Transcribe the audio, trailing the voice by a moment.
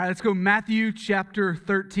All right, let's go Matthew chapter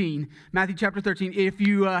 13. Matthew chapter 13. If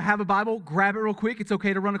you have a Bible, grab it real quick. It's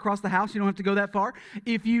okay to run across the house. You don't have to go that far.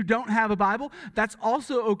 If you don't have a Bible, that's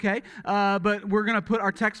also okay. But we're going to put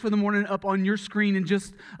our text for the morning up on your screen in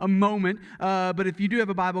just a moment. But if you do have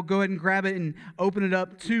a Bible, go ahead and grab it and open it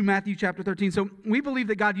up to Matthew chapter 13. So we believe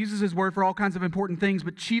that God uses His Word for all kinds of important things,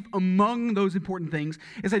 but chief among those important things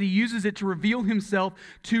is that He uses it to reveal Himself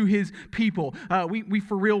to His people. We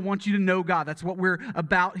for real want you to know God. That's what we're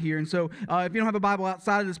about here. And so if you don't have a Bible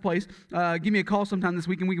outside of this place, give me a call sometime this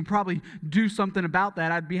week and we can probably do something about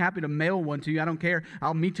that. I'd be happy to mail one to you. I don't care.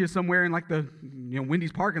 I'll meet you somewhere in like the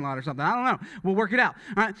Wendy's parking lot or something. I don't know. We'll work it out.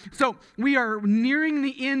 All right. So we are nearing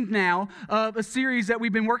the end now of a series that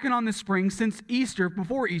we've been working on this spring since Easter,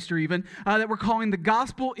 before Easter even, that we're calling The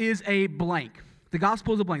Gospel is a Blank. The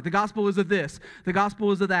gospel is a blank. The gospel is of this. The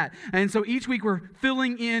gospel is of that. And so each week we're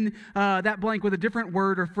filling in that blank with a different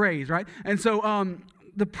word or phrase, right? And so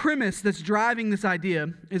the premise that's driving this idea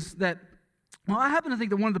is that, well, I happen to think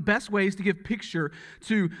that one of the best ways to give picture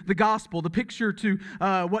to the gospel, the picture to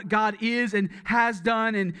what God is and has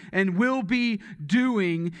done and will be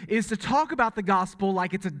doing, is to talk about the gospel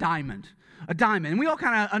like it's a diamond. A diamond. And we all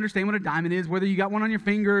kind of understand what a diamond is, whether you got one on your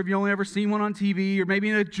finger, if you only ever seen one on TV, or maybe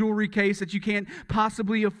in a jewelry case that you can't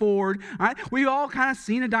possibly afford. All right? We've all kind of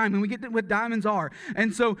seen a diamond. We get what diamonds are.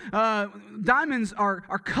 And so diamonds are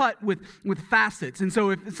cut with facets. And so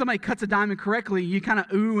if somebody cuts a diamond correctly, you kind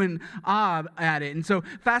of ooh and ah at it. And so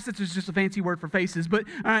facets is just a fancy word for faces. But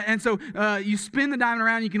and so you spin the diamond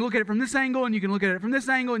around, you can look at it from this angle, and you can look at it from this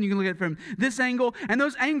angle, and you can look at it from this angle. And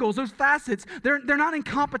those angles, those facets, they're not in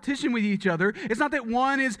competition with each other. It's not that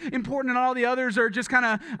one is important and all the others are just kind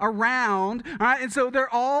of around. All right? And so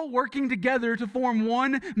they're all working together to form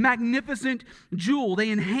one magnificent jewel. They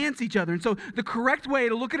enhance each other. And so the correct way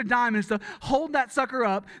to look at a diamond is to hold that sucker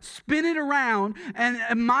up, spin it around, and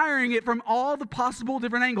admiring it from all the possible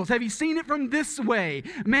different angles. Have you seen it from this way?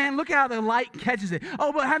 Man, look how the light catches it.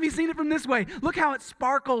 Oh, but have you seen it from this way? Look how it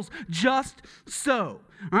sparkles just so.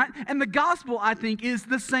 All right? And the gospel, I think, is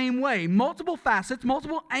the same way. Multiple facets,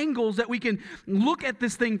 multiple angles that we can look at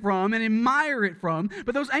this thing from and admire it from,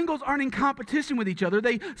 but those angles aren't in competition with each other.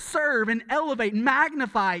 They serve and elevate,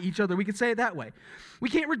 magnify each other. We could say it that way. We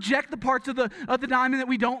can't reject the parts of the diamond that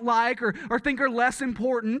we don't like or think are less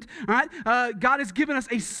important. All right? God has given us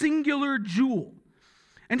a singular jewel.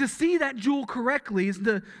 And to see that jewel correctly is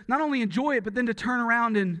to not only enjoy it, but then to turn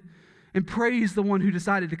around and praise the one who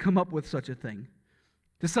decided to come up with such a thing.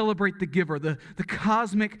 To celebrate the giver, the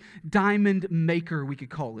cosmic diamond maker, we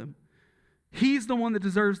could call him. He's the one that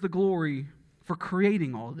deserves the glory for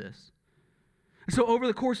creating all of this. So over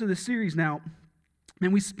the course of this series now,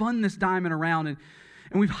 we spun this diamond around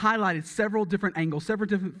and we've highlighted several different angles, several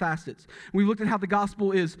different facets. We've looked at how the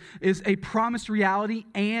gospel is a promised reality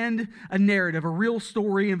and a narrative, a real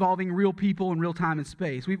story involving real people in real time and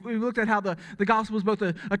space. We've looked at how the gospel is both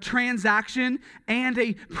a transaction and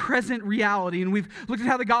a present reality. And we've looked at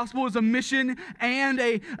how the gospel is a mission and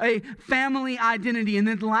a family identity. And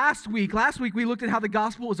then last week we looked at how the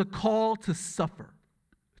gospel is a call to suffer.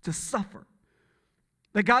 To suffer.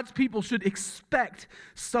 That God's people should expect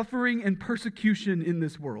suffering and persecution in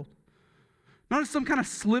this world. Not as some kind of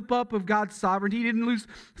slip up of God's sovereignty. He didn't lose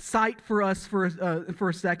sight for us for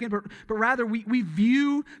a second, but rather we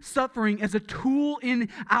view suffering as a tool in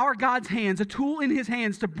our God's hands, a tool in His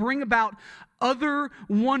hands to bring about other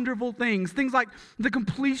wonderful things. Things like the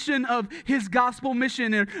completion of His gospel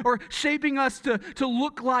mission or shaping us to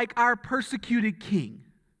look like our persecuted King.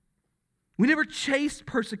 We never chase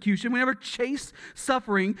persecution. We never chase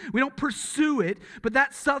suffering. We don't pursue it. But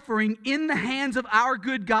that suffering in the hands of our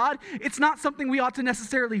good God, it's not something we ought to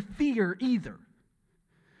necessarily fear either.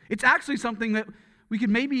 It's actually something that we could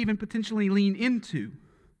maybe even potentially lean into.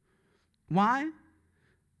 Why?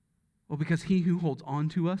 Well, because He who holds on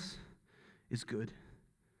to us is good.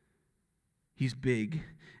 He's big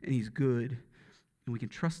and He's good, and we can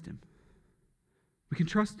trust Him. We can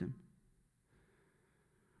trust Him.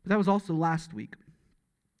 But that was also last week.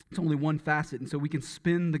 It's only one facet, and so we can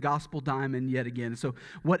spin the gospel diamond yet again. So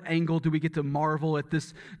what angle do we get to marvel at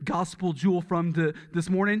this gospel jewel from this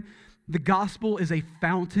morning? The gospel is a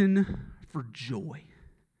fountain for joy.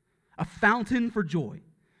 A fountain for joy.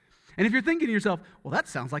 And if you're thinking to yourself, well, that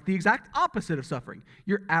sounds like the exact opposite of suffering,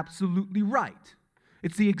 you're absolutely right.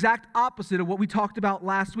 It's the exact opposite of what we talked about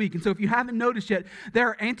last week. And so if you haven't noticed yet, there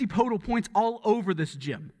are antipodal points all over this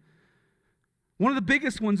gym. One of the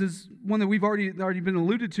biggest ones is one that we've already been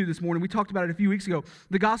alluded to this morning. We talked about it a few weeks ago.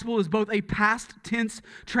 The gospel is both a past tense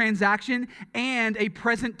transaction and a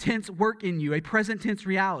present tense work in you, a present tense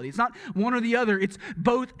reality. It's not one or the other, it's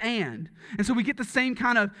both and. And so we get the same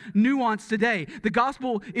kind of nuance today. The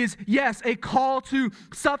gospel is, yes, a call to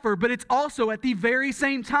suffer, but it's also at the very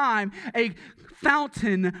same time a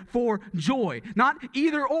fountain for joy. Not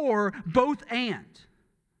either or, both and.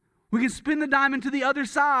 We can spin the diamond to the other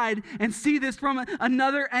side and see this from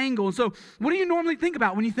another angle. And so what do you normally think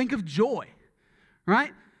about when you think of joy?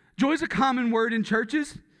 Right? Joy is a common word in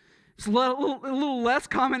churches. It's a little less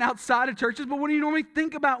common outside of churches, but what do you normally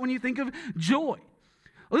think about when you think of joy?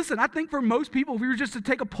 Listen, I think for most people, if we were just to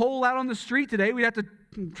take a poll out on the street today, we'd have to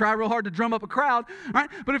try real hard to drum up a crowd, right?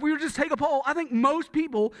 But if we were to just take a poll, I think most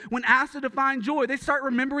people, when asked to define joy, they start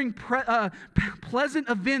remembering pleasant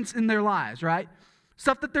events in their lives, right?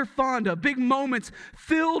 Stuff that they're fond of, big moments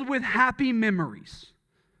filled with happy memories.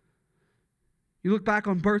 You look back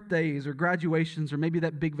on birthdays or graduations or maybe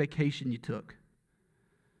that big vacation you took.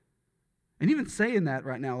 And even saying that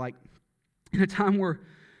right now, like in a time where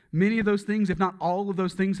many of those things, if not all of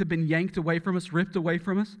those things, have been yanked away from us, ripped away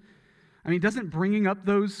from us. I mean, doesn't bringing up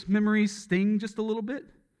those memories sting just a little bit?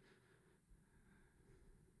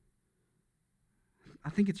 I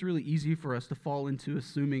think it's really easy for us to fall into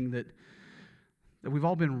assuming that we've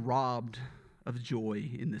all been robbed of joy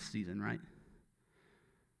in this season, right?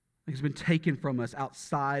 Like it's been taken from us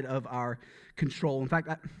outside of our control. In fact,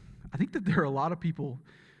 I think that there are a lot of people,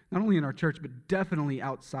 not only in our church, but definitely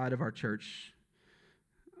outside of our church,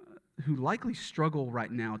 who likely struggle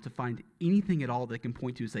right now to find anything at all they can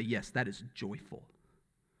point to and say, yes, that is joyful.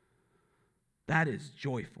 That is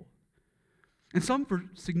joyful. And some for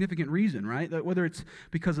significant reason, right? That whether it's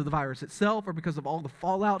because of the virus itself or because of all the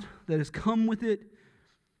fallout that has come with it.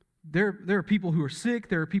 There are people who are sick.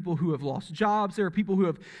 There are people who have lost jobs. There are people who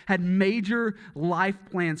have had major life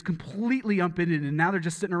plans completely upended, and now they're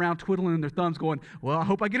just sitting around twiddling their thumbs going, well, I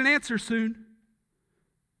hope I get an answer soon.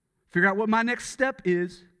 Figure out what my next step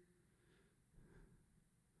is.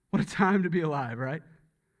 What a time to be alive, right?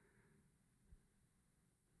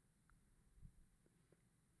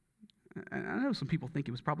 I know some people think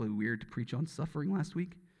it was probably weird to preach on suffering last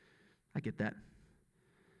week. I get that.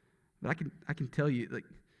 But I can tell you, like,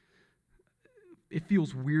 it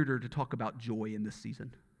feels weirder to talk about joy in this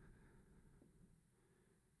season.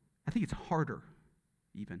 I think it's harder,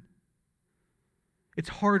 even. It's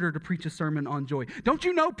harder to preach a sermon on joy. Don't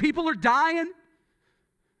you know people are dying?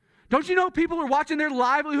 Don't you know people are watching their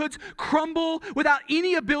livelihoods crumble without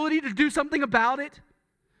any ability to do something about it?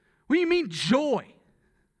 What do you mean joy?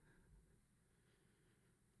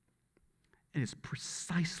 And it's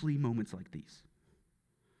precisely moments like these.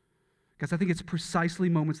 Guys, I think it's precisely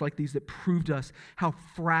moments like these that prove to us how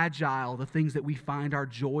fragile the things that we find our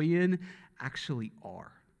joy in actually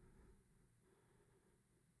are.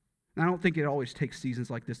 And I don't think it always takes seasons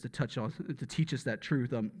like this to teach us that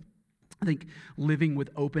truth. I think living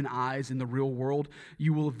with open eyes in the real world,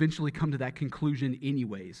 you will eventually come to that conclusion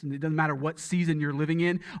anyways. And it doesn't matter what season you're living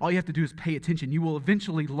in, all you have to do is pay attention. You will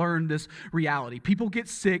eventually learn this reality. People get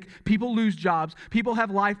sick, people lose jobs, people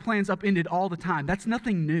have life plans upended all the time. That's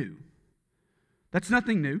nothing new. That's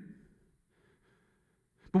nothing new.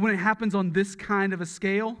 But when it happens on this kind of a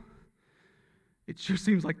scale, it sure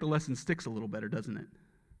seems like the lesson sticks a little better, doesn't it?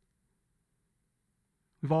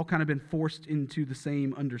 We've all kind of been forced into the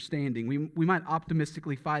same understanding. We might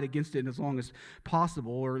optimistically fight against it as long as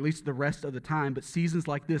possible, or at least the rest of the time, but seasons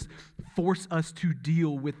like this force us to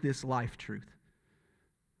deal with this life truth.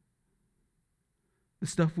 The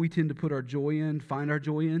stuff we tend to put our joy in, find our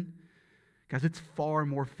joy in, guys, it's far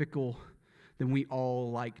more fickle than we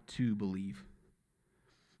all like to believe.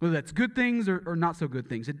 Whether that's good things or not so good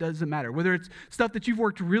things, it doesn't matter. Whether it's stuff that you've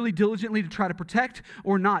worked really diligently to try to protect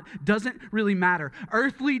or not, doesn't really matter.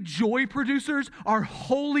 Earthly joy producers are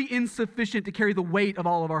wholly insufficient to carry the weight of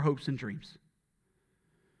all of our hopes and dreams.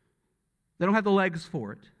 They don't have the legs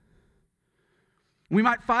for it. We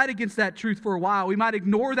might fight against that truth for a while. We might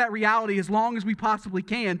ignore that reality as long as we possibly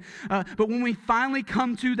can. But when we finally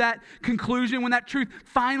come to that conclusion, when that truth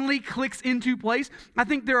finally clicks into place, I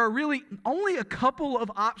think there are really only a couple of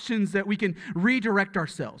options that we can redirect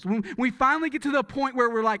ourselves. When we finally get to the point where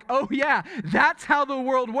we're like, oh yeah, that's how the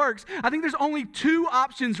world works, I think there's only two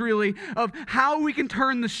options really of how we can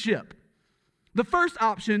turn the ship. The first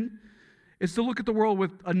option is to look at the world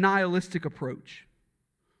with a nihilistic approach.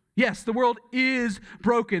 Yes, the world is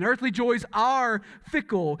broken. Earthly joys are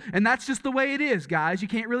fickle, and that's just the way it is, guys. You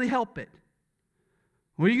can't really help it.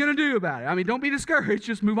 What are you going to do about it? I mean, don't be discouraged.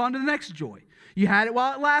 Just move on to the next joy. You had it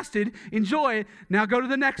while it lasted. Enjoy it. Now go to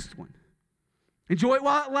the next one. Enjoy it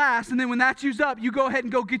while it lasts, and then when that's used up, you go ahead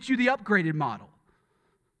and go get you the upgraded model.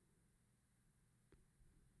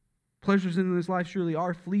 Pleasures in this life surely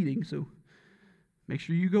are fleeting, so make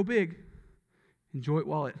sure you go big. Enjoy it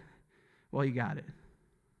while you got it.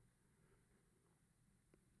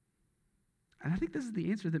 And I think this is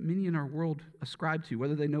the answer that many in our world ascribe to,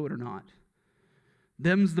 whether they know it or not.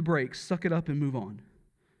 Them's the breaks. Suck it up and move on.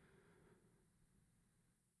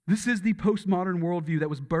 This is the postmodern worldview that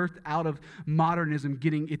was birthed out of modernism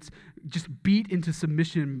getting its just beat into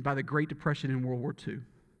submission by the Great Depression in World War II.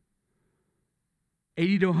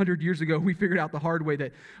 80 to 100 years ago, we figured out the hard way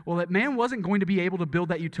that man wasn't going to be able to build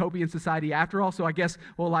that utopian society after all, so I guess,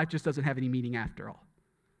 life just doesn't have any meaning after all.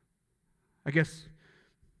 I guess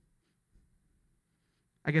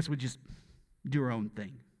we just do our own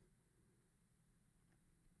thing.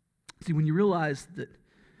 See, when you realize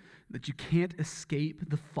that you can't escape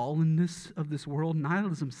the fallenness of this world,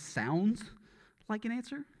 nihilism sounds like an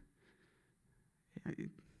answer.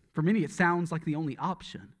 For many, it sounds like the only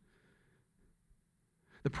option.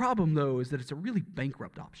 The problem, though, is that it's a really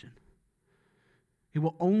bankrupt option. It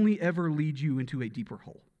will only ever lead you into a deeper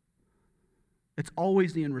hole. It's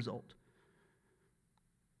always the end result.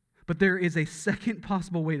 But there is a second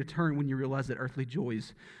possible way to turn when you realize that earthly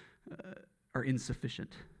joys are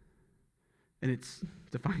insufficient. And it's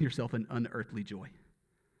to find yourself an unearthly joy.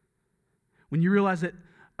 When you realize that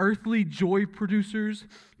earthly joy producers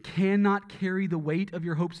cannot carry the weight of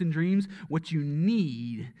your hopes and dreams, what you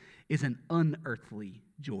need is an unearthly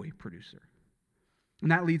joy producer.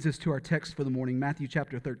 And that leads us to our text for the morning, Matthew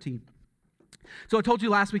chapter 13. So I told you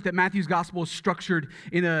last week that Matthew's gospel is structured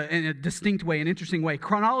in a distinct way, an interesting way.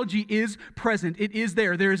 Chronology is present. It is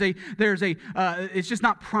there. It's just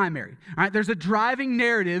not primary. All right? There's a driving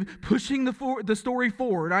narrative pushing the story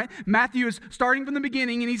forward. All right? Matthew is starting from the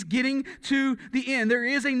beginning and he's getting to the end. There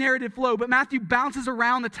is a narrative flow, but Matthew bounces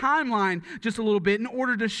around the timeline just a little bit in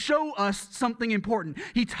order to show us something important.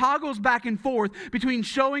 He toggles back and forth between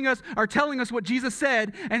showing us or telling us what Jesus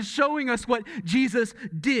said and showing us what Jesus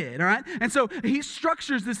did. All right? And so he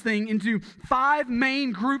structures this thing into 5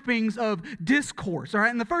 main groupings of discourse, all right?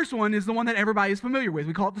 And the first one is the one that everybody is familiar with.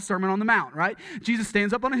 We call it the Sermon on the Mount, right? Jesus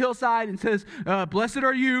stands up on a hillside and says, blessed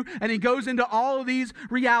are you, and he goes into all of these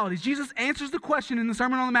realities. Jesus answers the question in the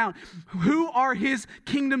Sermon on the Mount, who are his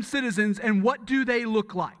kingdom citizens and what do they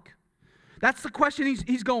look like? That's the question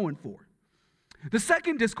he's going for. The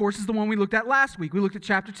second discourse is the one we looked at last week. We looked at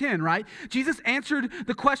chapter 10, right? Jesus answered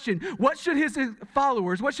the question, what should his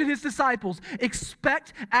followers, what should his disciples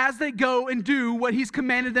expect as they go and do what he's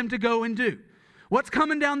commanded them to go and do? What's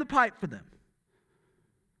coming down the pipe for them?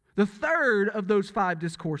 The third of those 5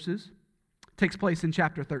 discourses takes place in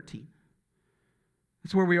chapter 13.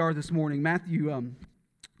 That's where we are this morning. Matthew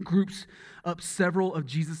groups up several of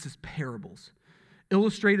Jesus' parables.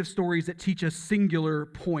 Illustrative stories that teach a singular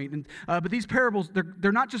point. But these parables,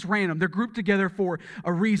 they're not just random. They're grouped together for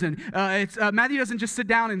a reason. Matthew doesn't just sit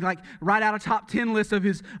down and write out a top 10 list of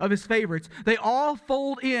his favorites. They all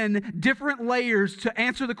fold in different layers to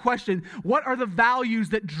answer the question, what are the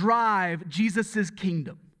values that drive Jesus'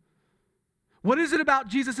 kingdom? What is it about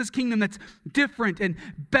Jesus' kingdom that's different and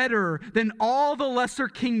better than all the lesser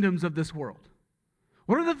kingdoms of this world?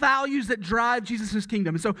 What are the values that drive Jesus'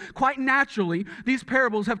 kingdom? And so quite naturally, these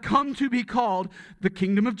parables have come to be called the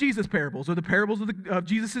kingdom of Jesus parables, or the parables of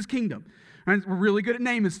Jesus' kingdom. And we're really good at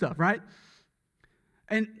naming stuff, right?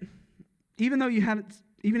 And even if you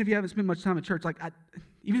haven't spent much time at church,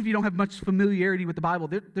 even if you don't have much familiarity with the Bible,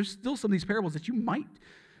 there's still some of these parables that you might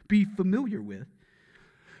be familiar with.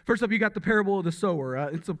 First up, you got the parable of the sower.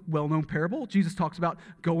 It's a well-known parable. Jesus talks about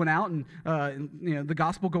going out and the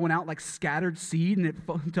gospel going out like scattered seed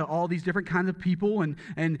and to all these different kinds of people,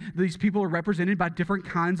 and these people are represented by different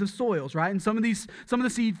kinds of soils, right? And some of the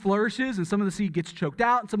seed flourishes, and some of the seed gets choked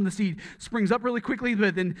out, and some of the seed springs up really quickly,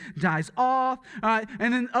 but then dies off, and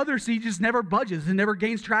then other seed just never budges and never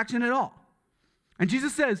gains traction at all. And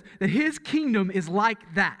Jesus says that his kingdom is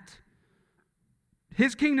like that.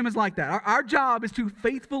 His kingdom is like that. Our job is to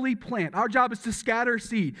faithfully plant. Our job is to scatter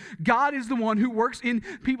seed. God is the one who works in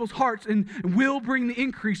people's hearts and will bring the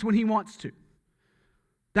increase when he wants to.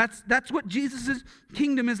 That's what Jesus'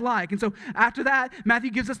 kingdom is like. And so after that,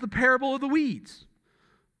 Matthew gives us the parable of the weeds.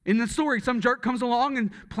 In the story, some jerk comes along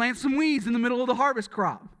and plants some weeds in the middle of the harvest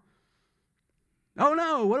crop. Oh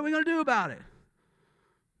no, what are we going to do about it?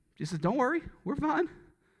 Jesus says, don't worry, we're fine.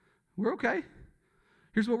 We're okay.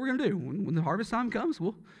 Here's what we're going to do. When the harvest time comes,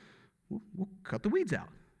 we'll cut the weeds out.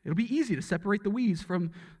 It'll be easy to separate the weeds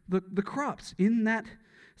from the crops in that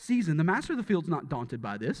season. The master of the field's not daunted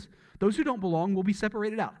by this. Those who don't belong will be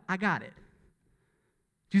separated out. I got it.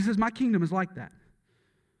 Jesus says, my kingdom is like that.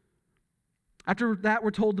 After that,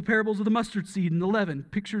 we're told the parables of the mustard seed and the leaven,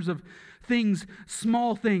 pictures of things,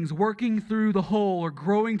 small things, working through the whole or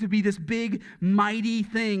growing to be this big, mighty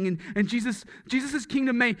thing. And Jesus'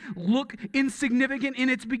 kingdom may look insignificant in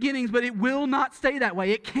its beginnings, but it will not stay that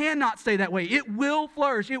way. It cannot stay that way. It will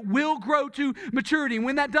flourish. It will grow to maturity. And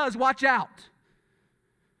when that does, watch out.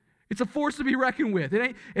 It's a force to be reckoned with.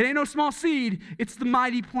 It ain't no small seed. It's the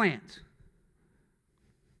mighty plant.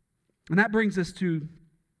 And that brings us to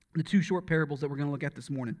the two short parables that we're going to look at this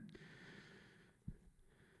morning.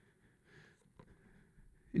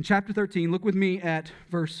 In chapter 13, look with me at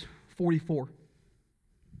verse 44.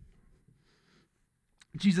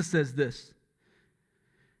 Jesus says this: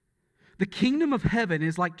 "The kingdom of heaven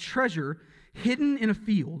is like treasure hidden in a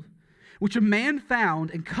field, which a man found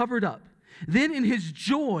and covered up. Then in his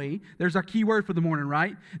joy," there's our key word for the morning,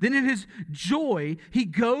 right? "Then in his joy, he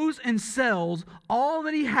goes and sells all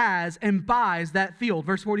that he has and buys that field."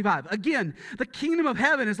 Verse 45. "Again, the kingdom of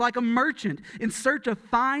heaven is like a merchant in search of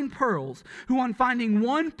fine pearls, who on finding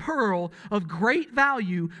one pearl of great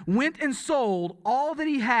value went and sold all that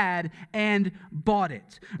he had and bought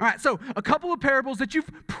it." All right, so a couple of parables that you've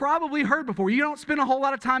probably heard before. You don't spend a whole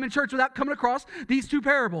lot of time in church without coming across these two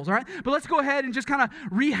parables, all right? But let's go ahead and just kind of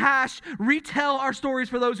retell our stories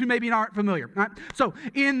for those who maybe aren't familiar. All right? So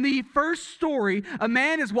in the first story, a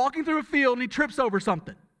man is walking through a field and he trips over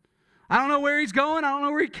something. I don't know where he's going. I don't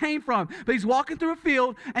know where he came from. But he's walking through a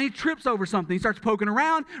field and he trips over something. He starts poking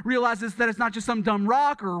around, realizes that it's not just some dumb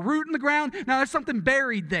rock or a root in the ground. Now there's something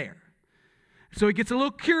buried there. So he gets a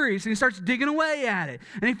little curious and he starts digging away at it.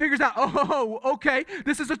 And he figures out, oh, okay,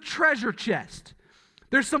 this is a treasure chest.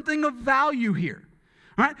 There's something of value here.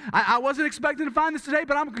 All right? I wasn't expecting to find this today,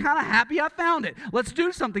 but I'm kind of happy I found it. Let's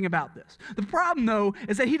do something about this. The problem, though,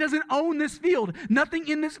 is that he doesn't own this field. Nothing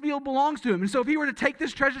in this field belongs to him. And so if he were to take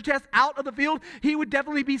this treasure chest out of the field, he would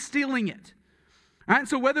definitely be stealing it. All right?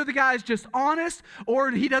 So whether the guy is just honest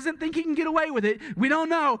or he doesn't think he can get away with it, we don't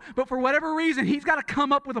know. But for whatever reason, he's got to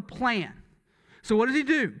come up with a plan. So what does he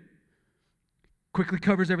do? Quickly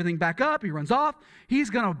covers everything back up. He runs off. He's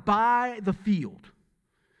going to buy the field.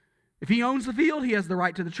 If he owns the field, he has the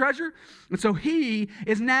right to the treasure. And so he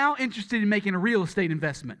is now interested in making a real estate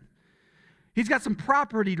investment. He's got some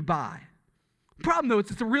property to buy. Problem, though,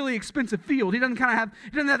 it's a really expensive field. He doesn't have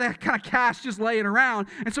that kind of cash just laying around.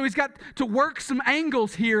 And so he's got to work some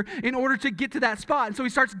angles here in order to get to that spot. And so he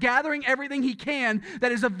starts gathering everything he can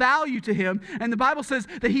that is of value to him. And the Bible says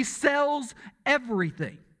that he sells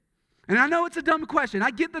everything. And I know it's a dumb question.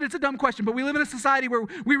 I get that it's a dumb question, but we live in a society where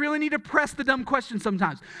we really need to press the dumb question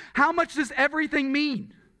sometimes. How much does everything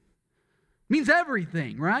mean? It means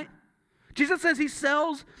everything, right? Jesus says he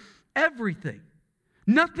sells everything.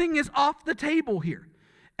 Nothing is off the table here.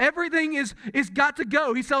 Everything is got to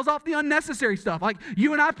go. He sells off the unnecessary stuff. Like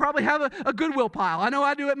you and I probably have a Goodwill pile. I know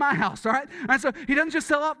I do at my house, all right? And so he doesn't just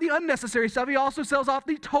sell off the unnecessary stuff. He also sells off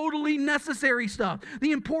the totally necessary stuff,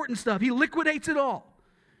 the important stuff. He liquidates it all.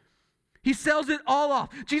 He sells it all off.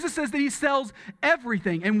 Jesus says that he sells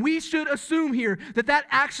everything. And we should assume here that that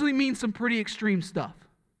actually means some pretty extreme stuff.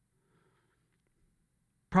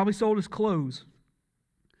 Probably sold his clothes,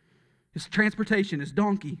 his transportation, his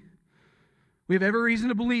donkey. We have every reason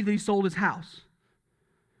to believe that he sold his house.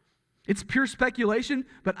 It's pure speculation,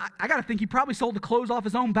 but I got to think he probably sold the clothes off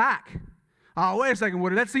his own back. Oh, wait a second,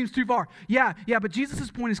 Woody, that seems too far. Yeah, but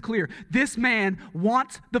Jesus' point is clear. This man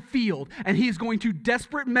wants the field, and he is going to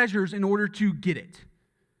desperate measures in order to get it.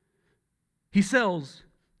 He sells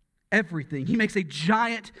everything. He makes a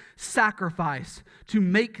giant sacrifice to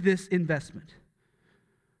make this investment.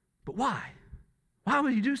 But why? Why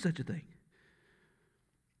would he do such a thing?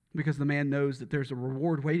 Because the man knows that there's a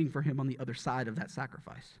reward waiting for him on the other side of that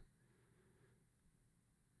sacrifice.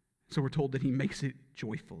 So we're told that he makes it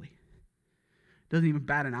joyfully. Doesn't even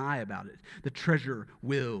bat an eye about it. The treasure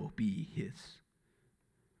will be his.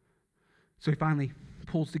 So he finally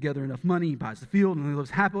pulls together enough money, he buys the field, and he lives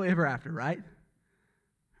happily ever after, right?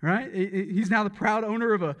 Right? He's now the proud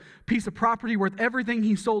owner of a piece of property worth everything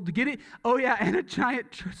he sold to get it. Oh yeah, and a giant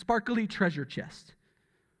sparkly treasure chest.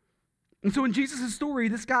 And so in Jesus' story,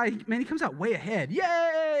 this guy, man, he comes out way ahead.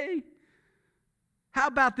 Yay! How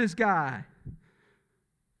about this guy?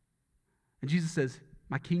 And Jesus says,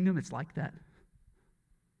 my kingdom, it's like that.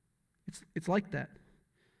 It's like that.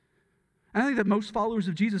 And I think that most followers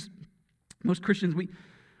of Jesus, most Christians,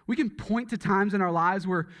 we can point to times in our lives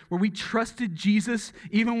where we trusted Jesus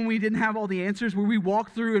even when we didn't have all the answers, where we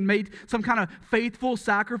walked through and made some kind of faithful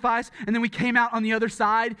sacrifice, and then we came out on the other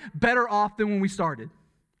side better off than when we started.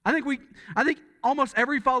 I think almost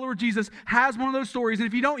every follower of Jesus has one of those stories, and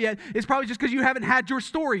if you don't yet, it's probably just because you haven't had your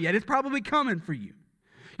story yet. It's probably coming for you.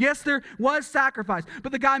 Yes, there was sacrifice,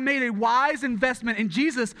 but the guy made a wise investment, and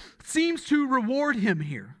Jesus seems to reward him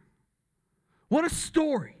here. What a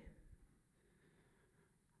story.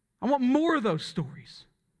 I want more of those stories.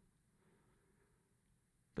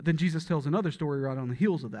 But then Jesus tells another story right on the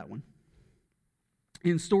heels of that one.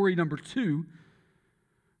 In story number 2,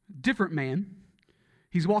 different man,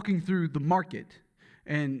 he's walking through the market,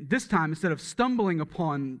 and this time, instead of stumbling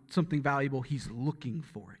upon something valuable, he's looking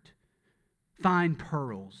for it. Fine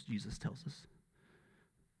pearls, Jesus tells us.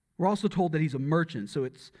 We're also told that he's a merchant, so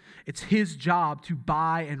it's his job to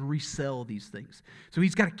buy and resell these things. So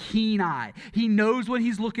he's got a keen eye. He knows what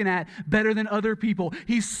he's looking at better than other people.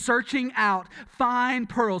 He's searching out fine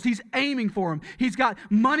pearls. He's aiming for them. He's got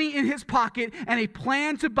money in his pocket and a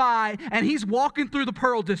plan to buy, and he's walking through the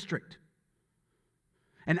pearl district.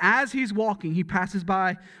 And as he's walking, he passes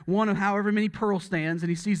by one of however many pearl stands,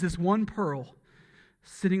 and he sees this one pearl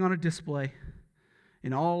sitting on a display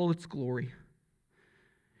in all its glory.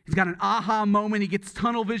 He's got an aha moment. He gets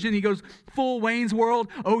tunnel vision. He goes full Wayne's World.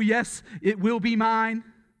 Oh, yes, it will be mine.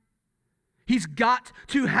 He's got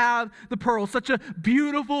to have the pearl. Such a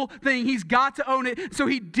beautiful thing. He's got to own it. So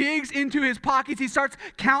he digs into his pockets. He starts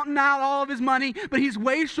counting out all of his money, but he's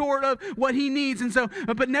way short of what he needs. And so,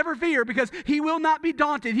 but never fear, because he will not be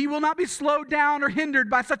daunted. He will not be slowed down or hindered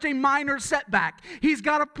by such a minor setback. He's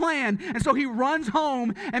got a plan. And so he runs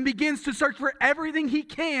home and begins to search for everything he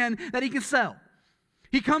can that he can sell.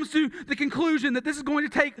 He comes to the conclusion that this is going to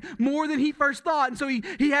take more than he first thought, and so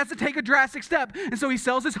he has to take a drastic step. And so he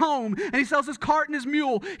sells his home, and he sells his cart and his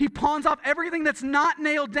mule. He pawns off everything that's not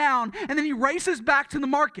nailed down, and then he races back to the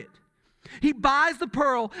market. He buys the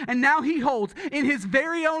pearl, and now he holds in his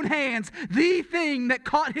very own hands the thing that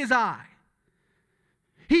caught his eye.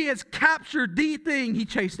 He has captured the thing he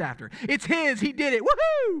chased after. It's his. He did it.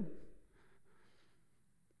 Woohoo!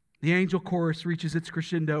 The angel chorus reaches its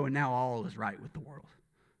crescendo, and now all is right with the world.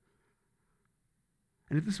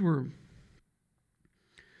 And if this were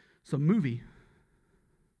some movie,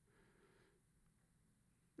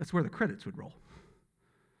 that's where the credits would roll,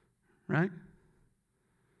 right?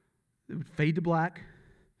 It would fade to black.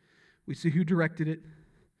 We'd see who directed it,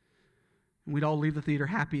 and we'd all leave the theater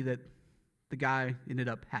happy that the guy ended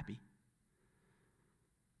up happy.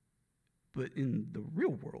 But in the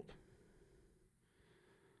real world,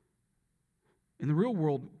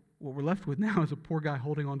 what we're left with now is a poor guy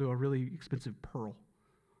holding onto a really expensive pearl.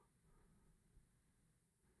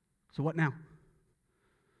 So what now?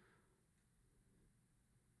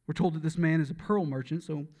 We're told that this man is a pearl merchant,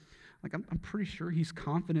 so I'm pretty sure he's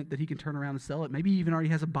confident that he can turn around and sell it. Maybe he even already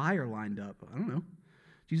has a buyer lined up. I don't know.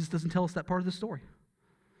 Jesus doesn't tell us that part of the story.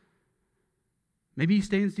 Maybe he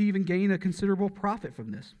stands to even gain a considerable profit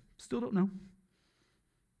from this. Still don't know.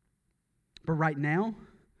 But right now,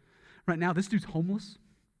 this dude's homeless,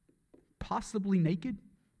 possibly naked.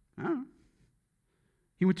 I don't know.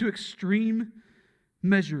 He went to extreme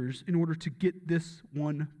measures in order to get this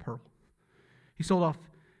one pearl. He sold off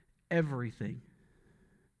everything.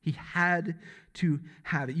 He had to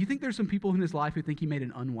have it. You think there's some people in his life who think he made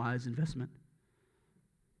an unwise investment?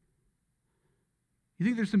 You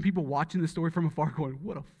think there's some people watching this story from afar going,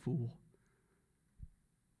 what a fool.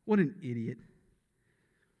 What an idiot. I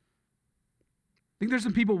think there's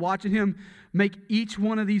some people watching him make each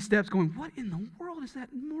one of these steps going, what in the world is that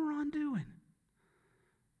moron doing?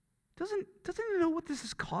 Doesn't he know what this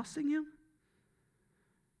is costing him?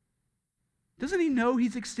 Doesn't he know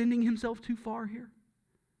he's extending himself too far here?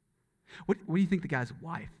 What do you think the guy's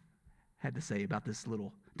wife had to say about this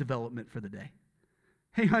little development for the day?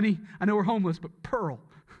 Hey, honey, I know we're homeless, but pearl.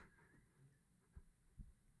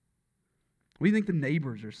 What do you think the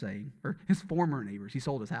neighbors are saying? Or his former neighbors, he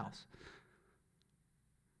sold his house.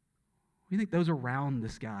 What do you think those around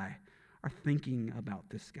this guy are thinking about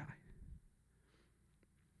this guy?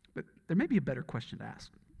 But there may be a better question to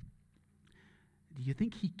ask. Do you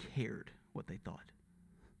think he cared what they thought?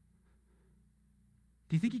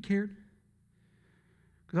 Do you think he cared?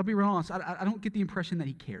 Because I'll be real honest, I don't get the impression that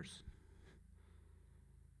he cares.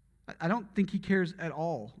 I don't think he cares at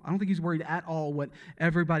all. I don't think he's worried at all what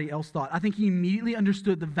everybody else thought. I think he immediately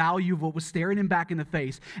understood the value of what was staring him back in the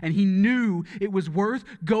face, and he knew it was worth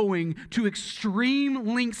going to extreme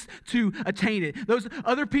lengths to attain it. Those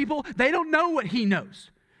other people, they don't know what he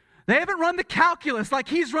knows. They haven't run the calculus like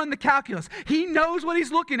he's run the calculus. He knows what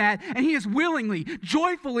he's looking at, and he is willingly,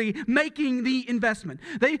 joyfully making the investment.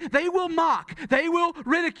 They will mock. They will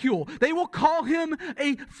ridicule. They will call him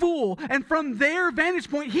a fool. And from their vantage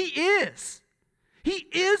point, he is. He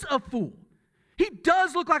is a fool. He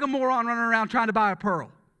does look like a moron running around trying to buy a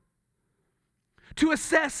pearl. To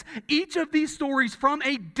assess each of these stories from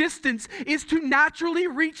a distance is to naturally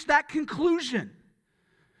reach that conclusion.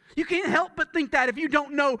 You can't help but think that if you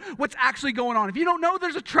don't know what's actually going on. If you don't know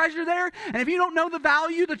there's a treasure there, and if you don't know the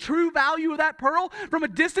value, the true value of that pearl from a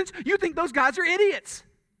distance, you think those guys are idiots.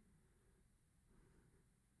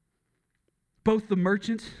 Both the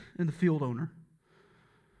merchant and the field owner,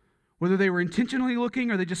 whether they were intentionally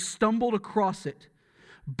looking or they just stumbled across it,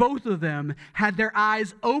 both of them had their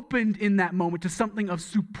eyes opened in that moment to something of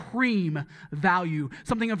supreme value,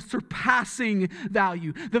 something of surpassing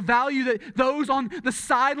value, the value that those on the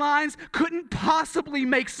sidelines couldn't possibly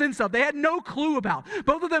make sense of. They had no clue about.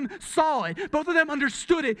 Both of them saw it, both of them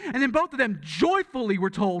understood it, and then both of them joyfully,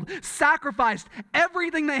 we're told, sacrificed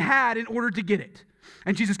everything they had in order to get it.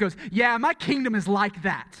 And Jesus goes, yeah, my kingdom is like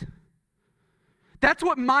that. That's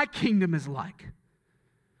what my kingdom is like.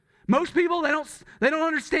 Most people, they don't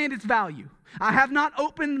understand its value. I have not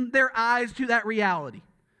opened their eyes to that reality.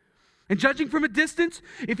 And judging from a distance,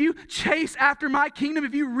 if you chase after my kingdom,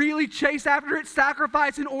 if you really chase after it,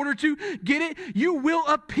 sacrifice in order to get it, you will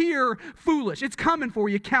appear foolish. It's coming for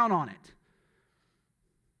you. Count on it.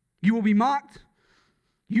 You will be mocked.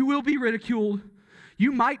 You will be ridiculed.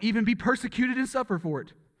 You might even be persecuted and suffer for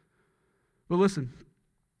it. But listen,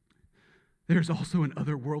 there's also an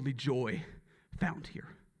otherworldly joy found here.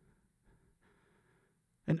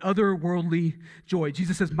 An otherworldly joy.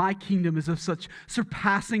 Jesus says, my kingdom is of such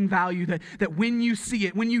surpassing value that when you see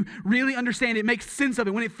it, when you really understand it, makes sense of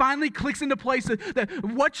it, when it finally clicks into place, that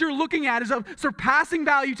what you're looking at is of surpassing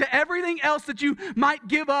value to everything else that you might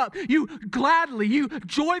give up. You gladly, you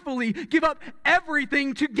joyfully give up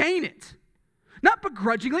everything to gain it. Not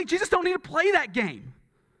begrudgingly. Jesus don't need to play that game.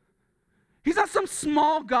 He's not some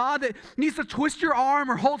small God that needs to twist your arm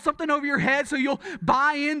or hold something over your head so you'll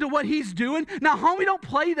buy into what he's doing. Now, homie, don't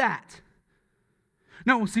play that.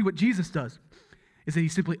 No, we'll see what Jesus does is that he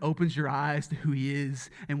simply opens your eyes to who he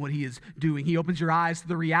is and what he is doing. He opens your eyes to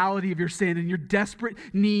the reality of your sin and your desperate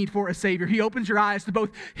need for a Savior. He opens your eyes to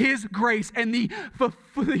both his grace and the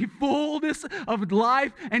fullness of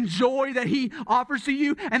life and joy that he offers to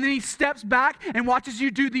you. And then he steps back and watches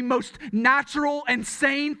you do the most natural and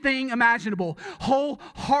sane thing imaginable.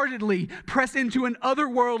 Wholeheartedly press into an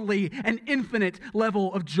otherworldly and infinite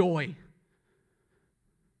level of joy.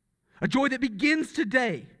 A joy that begins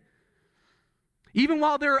today. Even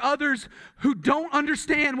while there are others who don't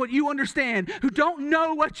understand what you understand, who don't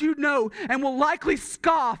know what you know, and will likely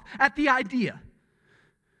scoff at the idea,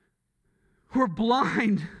 who are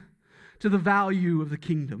blind to the value of the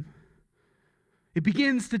kingdom. It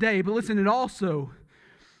begins today, but listen,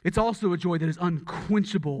 it's also a joy that is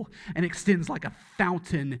unquenchable and extends like a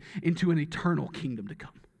fountain into an eternal kingdom to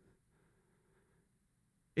come.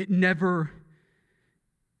 It never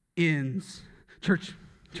ends. Church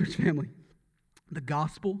family. The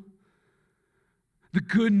gospel, the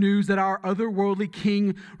good news that our otherworldly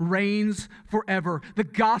king reigns forever. The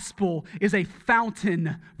gospel is a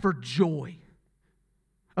fountain for joy.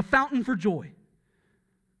 A fountain for joy.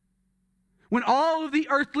 When all of the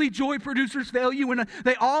earthly joy producers fail you, when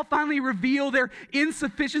they all finally reveal their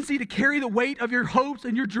insufficiency to carry the weight of your hopes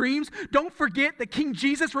and your dreams, don't forget that King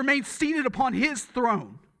Jesus remains seated upon his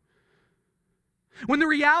throne. When the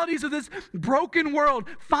realities of this broken world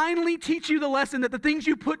finally teach you the lesson that the things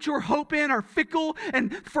you put your hope in are fickle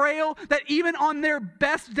and frail, that even on their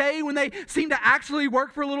best day when they seem to actually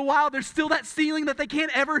work for a little while, there's still that ceiling that they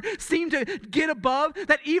can't ever seem to get above,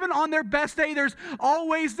 that even on their best day, there's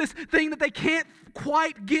always this thing that they can't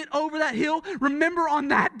quite get over that hill. Remember on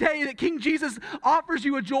that day that King Jesus offers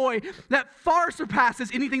you a joy that far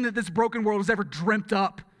surpasses anything that this broken world has ever dreamt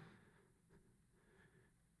up.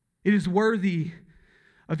 It is worthy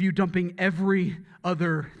of you dumping every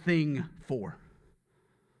other thing for.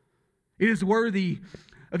 It is worthy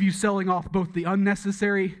of you selling off both the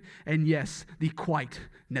unnecessary and, yes, the quite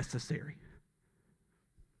necessary.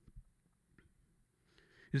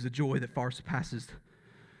 It is a joy that far surpasses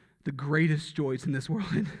the greatest joys in this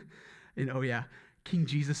world. And oh yeah, King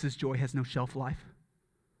Jesus' joy has no shelf life.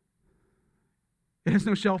 It has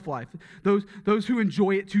no shelf life. Those who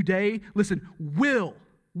enjoy it today, listen, will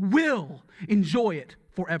enjoy it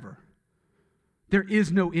forever. There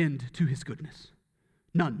is no end to his goodness.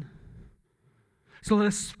 None. So let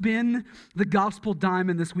us spin the gospel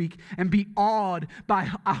diamond this week and be awed by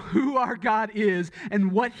who our God is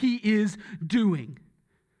and what he is doing.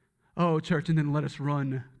 Oh, church, and then let us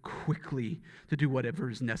run quickly to do whatever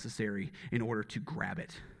is necessary in order to grab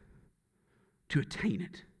it, to attain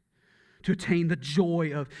it, to attain the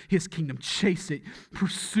joy of his kingdom. Chase it,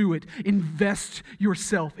 pursue it, invest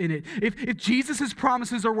yourself in it. If Jesus'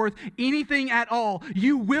 promises are worth anything at all,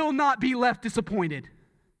 you will not be left disappointed.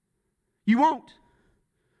 You won't.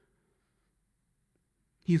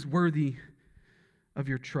 He is worthy of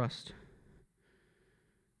your trust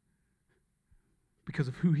because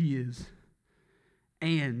of who he is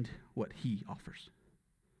and what he offers.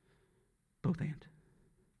 Both and.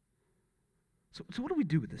 So what do we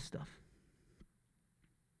do with this stuff?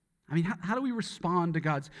 I mean, how do we respond to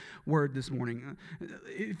God's word this morning?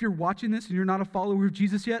 If you're watching this and you're not a follower of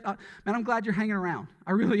Jesus yet, man, I'm glad you're hanging around.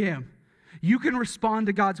 I really am. You can respond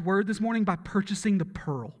to God's word this morning by purchasing the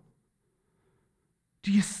pearl.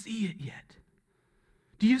 Do you see it yet?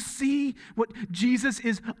 Do you see what Jesus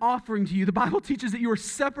is offering to you? The Bible teaches that you are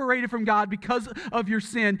separated from God because of your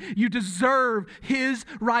sin. You deserve his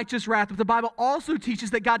righteous wrath. But the Bible also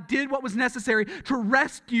teaches that God did what was necessary to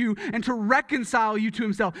rescue and to reconcile you to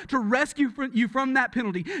himself, to rescue you from that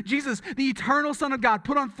penalty. Jesus, the eternal Son of God,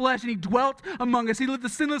 put on flesh and he dwelt among us. He lived the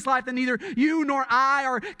sinless life that neither you nor I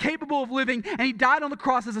are capable of living. And he died on the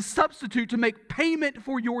cross as a substitute to make payment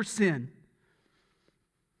for your sin.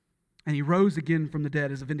 And he rose again from the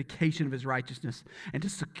dead as a vindication of his righteousness and to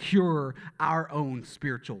secure our own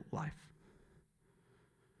spiritual life.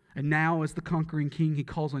 And now, as the conquering king, he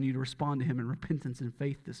calls on you to respond to him in repentance and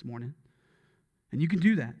faith this morning. And you can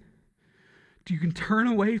do that. You can turn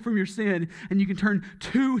away from your sin and you can turn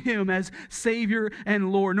to him as Savior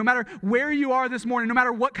and Lord. No matter where you are this morning, no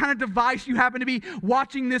matter what kind of device you happen to be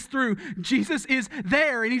watching this through, Jesus is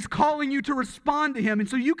there and he's calling you to respond to him. And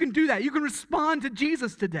so you can do that. You can respond to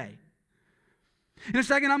Jesus today. In a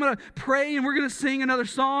second, I'm going to pray and we're going to sing another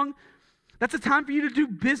song. That's a time for you to do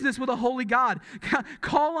business with a holy God.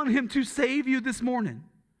 Call on him to save you this morning.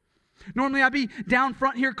 Normally, I'd be down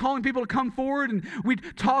front here calling people to come forward and we'd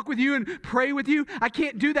talk with you and pray with you. I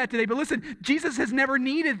can't do that today. But listen, Jesus has never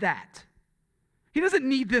needed that. He doesn't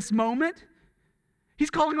need this moment.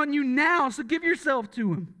 He's calling on you now, so give yourself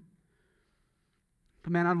to him.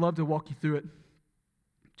 But man, I'd love to walk you through it.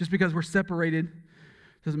 Just because we're separated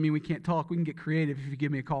doesn't mean we can't talk. We can get creative if you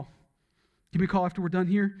give me a call. Give me a call after we're done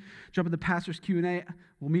here. Jump in the pastor's Q&A.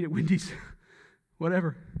 We'll meet at Wendy's.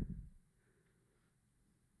 Whatever.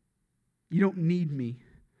 You don't need me.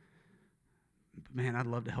 But man, I'd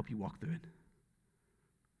love to help you walk through it.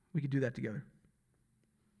 We could do that together.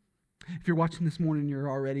 If you're watching this morning and you're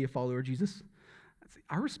already a follower of Jesus,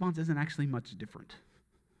 our response isn't actually much different.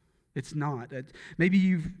 It's not. Maybe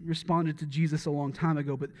you've responded to Jesus a long time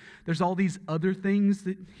ago, but there's all these other things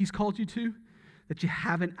that he's called you to that you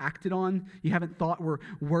haven't acted on, you haven't thought were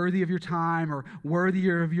worthy of your time or worthy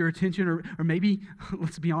of your attention, or maybe,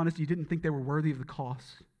 let's be honest, you didn't think they were worthy of the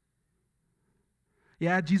cost.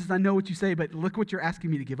 Yeah, Jesus, I know what you say, but look what you're asking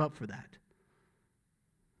me to give up for that.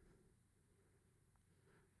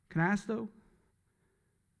 Can I ask, though,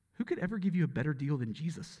 who could ever give you a better deal than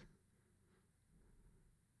Jesus?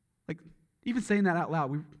 Like, even saying that out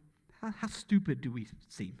loud, how stupid do we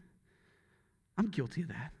seem? I'm guilty of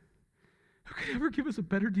that. Who could ever give us a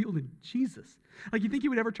better deal than Jesus? Like, you think he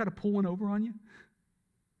would ever try to pull one over on you?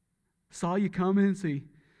 Saw you coming, so he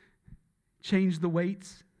changed the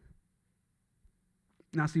weights.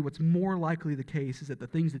 Now, see, what's more likely the case is that the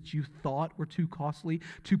things that you thought were too costly,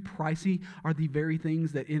 too pricey, are the very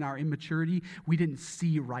things that in our immaturity we didn't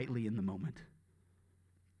see rightly in the moment.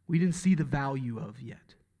 We didn't see the value of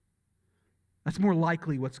yet. That's more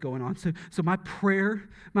likely what's going on. So my prayer,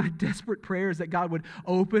 my desperate prayer is that God would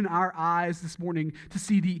open our eyes this morning to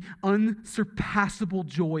see the unsurpassable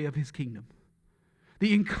joy of his kingdom.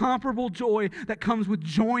 The incomparable joy that comes with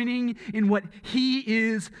joining in what he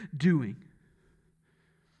is doing.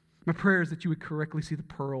 My prayer is that you would correctly see the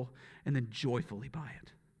pearl and then joyfully buy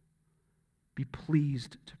it. Be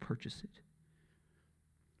pleased to purchase it.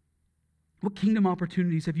 What kingdom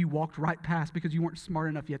opportunities have you walked right past because you weren't smart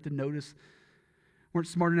enough yet to notice, weren't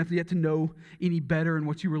smart enough yet to know any better in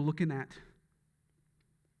what you were looking at?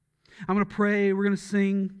 I'm going to pray. We're going to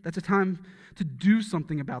sing. That's a time to do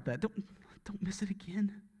something about that. Don't miss it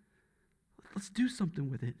again. Let's do something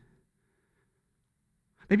with it.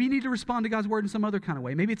 Maybe you need to respond to God's word in some other kind of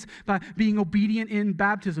way. Maybe it's by being obedient in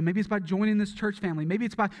baptism. Maybe it's by joining this church family. Maybe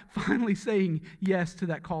it's by finally saying yes to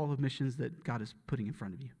that call of missions that God is putting in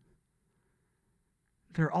front of you.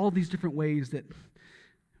 There are all these different ways that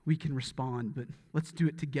we can respond, but let's do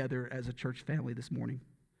it together as a church family this morning.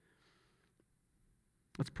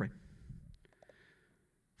 Let's pray.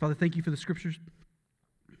 Father, thank you for the scriptures.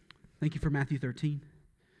 Thank you for Matthew 13.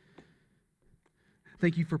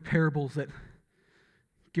 Thank you for parables that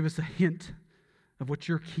give us a hint of what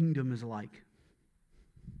your kingdom is like.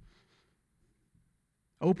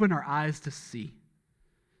 Open our eyes to see.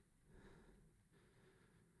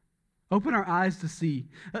 Open our eyes to see.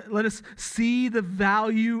 Let us see the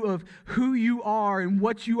value of who you are and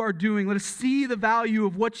what you are doing. Let us see the value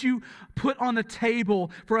of what you put on the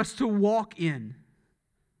table for us to walk in.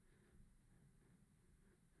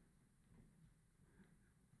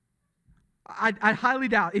 I highly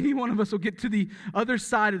doubt any one of us will get to the other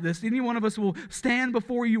side of this. Any one of us will stand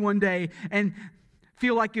before you one day and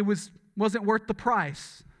feel like it wasn't worth the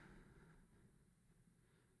price.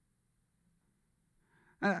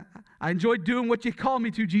 I enjoyed doing what you called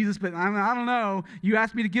me to, Jesus, but I don't know. You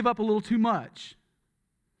asked me to give up a little too much.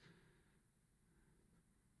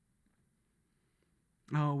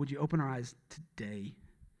 Oh, would you open our eyes today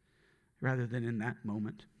rather than in that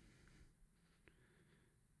moment?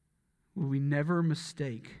 Will we never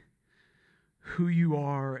mistake who you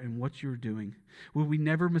are and what you're doing? Will we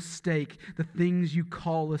never mistake the things you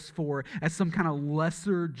call us for as some kind of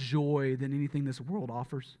lesser joy than anything this world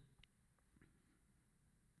offers?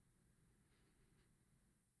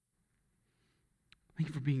 Thank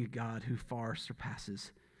you for being a God who far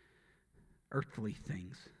surpasses earthly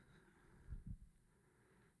things.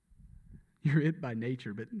 You're it by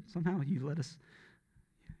nature, but somehow you let us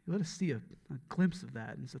see a glimpse of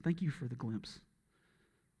that. And so thank you for the glimpse.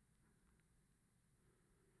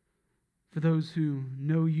 For those who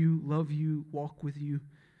know you, love you, walk with you,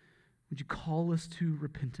 would you call us to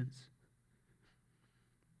repentance?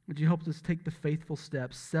 Would you help us take the faithful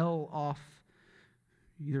steps, sell off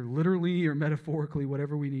either literally or metaphorically,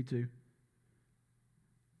 whatever we need to,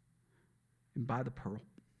 and buy the pearl.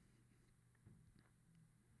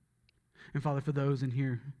 And Father, for those in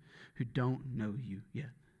here who don't know you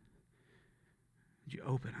yet, would you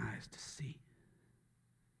open eyes to see?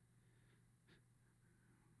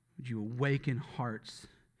 Would you awaken hearts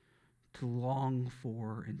to long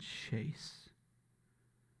for and chase?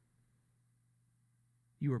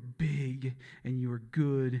 You are big and you are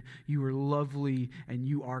good. You are lovely and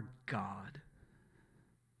you are God.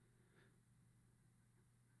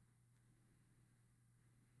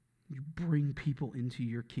 You bring people into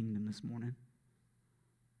your kingdom this morning.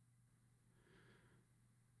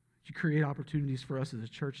 You create opportunities for us as a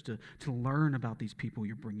church to learn about these people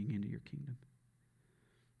you're bringing into your kingdom.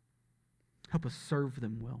 Help us serve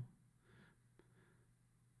them well.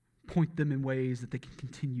 Point them in ways that they can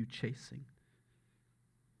continue chasing.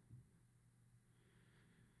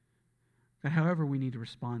 And however we need to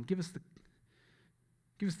respond, give us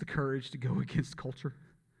the courage to go against culture,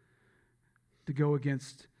 to go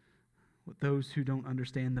against what those who don't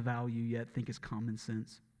understand the value yet think is common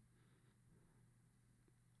sense.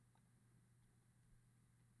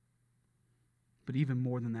 But even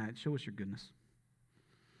more than that, show us your goodness.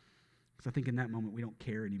 Because I think in that moment we don't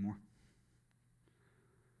care anymore.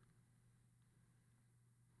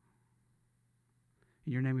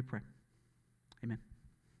 In your name we pray. Amen.